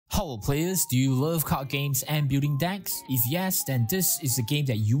Hello players, do you love card games and building decks? If yes, then this is the game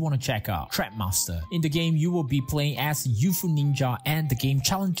that you want to check out, Trapmaster. In the game, you will be playing as a youthful ninja and the game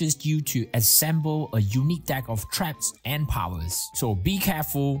challenges you to assemble a unique deck of traps and powers. So be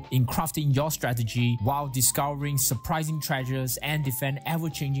careful in crafting your strategy while discovering surprising treasures and defend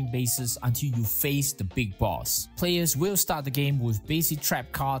ever-changing bases until you face the big boss. Players will start the game with basic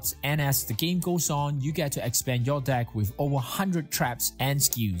trap cards, and as the game goes on, you get to expand your deck with over 100 traps and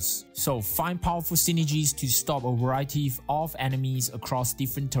skills. So find powerful synergies to stop a variety of enemies across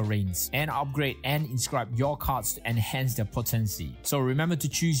different terrains, and upgrade and inscribe your cards to enhance their potency. So remember to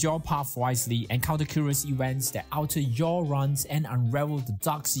choose your path wisely, encounter curious events that alter your runs, and unravel the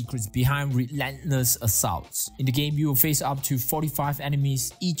dark secrets behind relentless assaults. In the game, you will face up to 45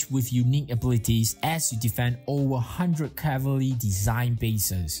 enemies, each with unique abilities, as you defend over 100 cleverly designed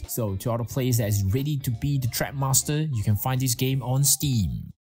bases. So to all the players that is ready to be the Trapmaster, you can find this game on Steam.